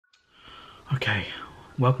Okay,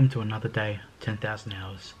 welcome to another day, 10,000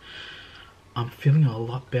 hours. I'm feeling a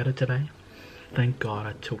lot better today. Thank God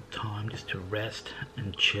I took time just to rest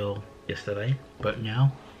and chill yesterday. But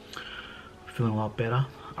now, I'm feeling a lot better.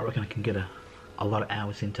 I reckon I can get a lot of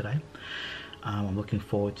hours in today. I'm looking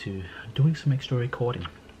forward to doing some extra recording.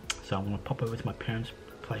 So I'm going to pop over to my parents'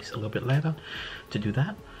 place a little bit later to do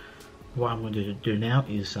that. What I'm going to do now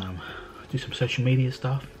is do some social media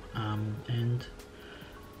stuff and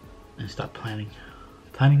start planning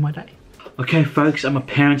my day. Okay folks, I'm at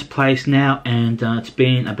my parents' place now, and it's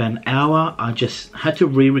been about an hour. I just had to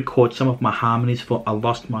re-record some of my harmonies for I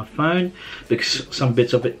lost my phone because some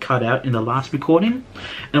bits of it cut out in the last recording.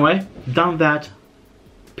 Anyway, done that,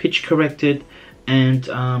 pitch corrected, and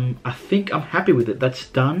I think I'm happy with it. That's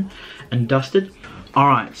done and dusted.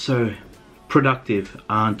 Alright, so productive.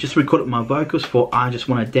 Just recorded my vocals for I Just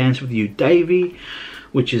Want to Dance With You Davey,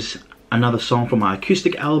 which is another song from my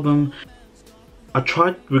acoustic album. I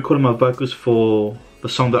tried recording my vocals for the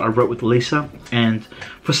song that I wrote with Lisa, and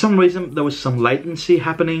for some reason there was some latency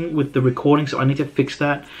happening with the recording, so I need to fix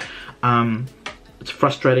that. It's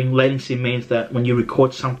frustrating. Latency means that when you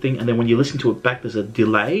record something and then when you listen to it back, there's a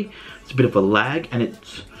delay. It's a bit of a lag and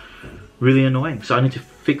it's really annoying, so I need to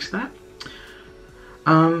fix that.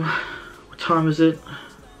 What time is it?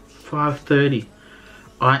 5:30.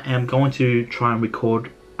 I am going to try and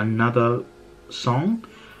record another song,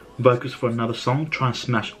 vocals for another song, try and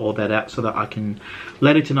smash all that out so that I can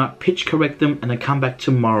later tonight pitch correct them and then come back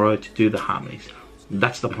tomorrow to do the harmonies.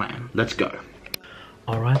 That's the plan. Let's go.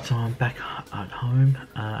 Alright, so I'm back at home.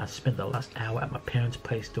 I spent the last hour at my parents'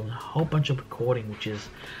 place doing a whole bunch of recording, which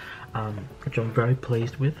I'm very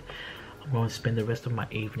pleased with. I'm going to spend the rest of my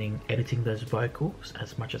evening editing those vocals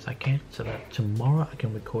as much as I can so that tomorrow I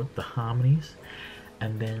can record the harmonies,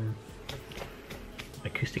 and then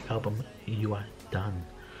acoustic album, you are done.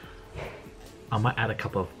 I might add a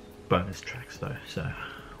couple of bonus tracks though, so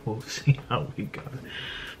we'll see how we go.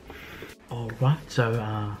 Alright,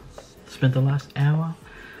 so spent the last hour,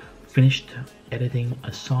 finished editing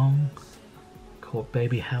a song called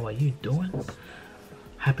Baby How Are You Doing?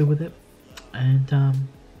 Happy with it, and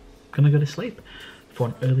gonna go to sleep for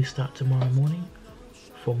an early start tomorrow morning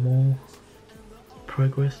for more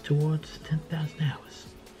progress towards 10,000 hours.